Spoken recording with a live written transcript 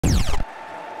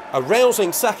A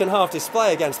rousing second-half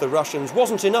display against the Russians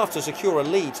wasn't enough to secure a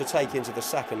lead to take into the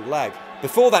second leg.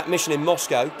 Before that mission in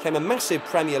Moscow came a massive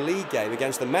Premier League game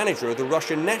against the manager of the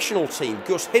Russian national team,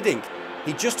 Gus Hiddink.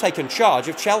 He'd just taken charge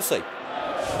of Chelsea.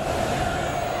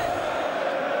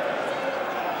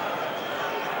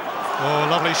 Oh,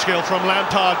 lovely skill from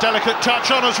Lampard, delicate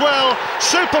touch on as well.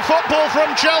 Super football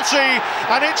from Chelsea,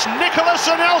 and it's Nicolas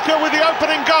Anelka with the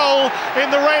opening goal in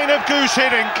the reign of Gus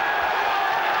Hiddink.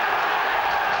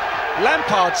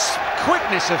 Lampard's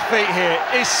quickness of feet here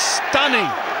is stunning,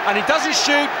 and he doesn't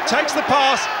shoot, takes the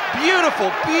pass,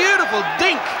 beautiful, beautiful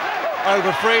dink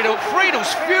over Friedel. Friedel's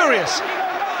furious,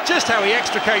 just how he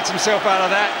extricates himself out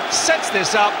of that, sets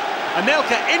this up.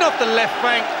 Anelka in off the left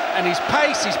flank, and his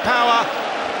pace, his power,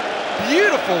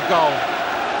 beautiful goal.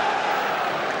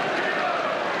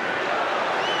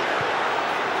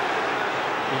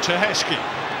 Into Heskey.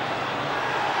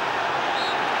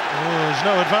 Oh, there's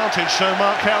no advantage, so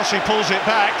Mark Kelsey pulls it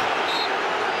back.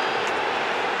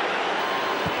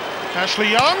 Ashley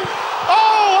Young.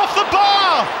 Oh, off the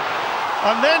bar!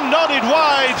 And then nodded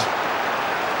wide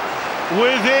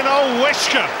within a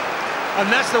whisker. And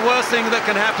that's the worst thing that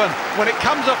can happen. When it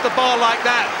comes off the bar like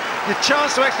that, the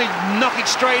chance to actually knock it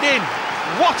straight in.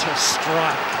 What a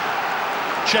strike.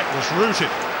 Czech was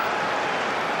rooted.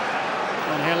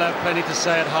 And he'll have plenty to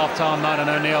say at half-time,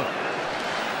 Martin O'Neill.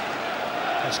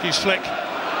 Heskey's flick.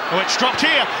 Oh, it's dropped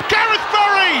here. Gareth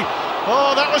Barry!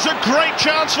 Oh, that was a great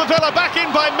chance for Villa. Back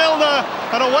in by Milner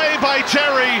and away by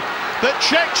Terry. The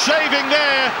Czech saving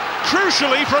there,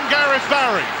 crucially from Gareth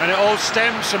Barry. And it all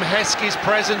stems from Heskey's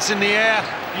presence in the air.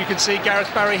 You can see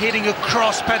Gareth Barry hitting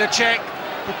across Petr Cech.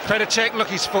 Petr Cech, look,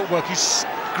 his footwork, his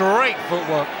great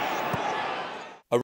footwork.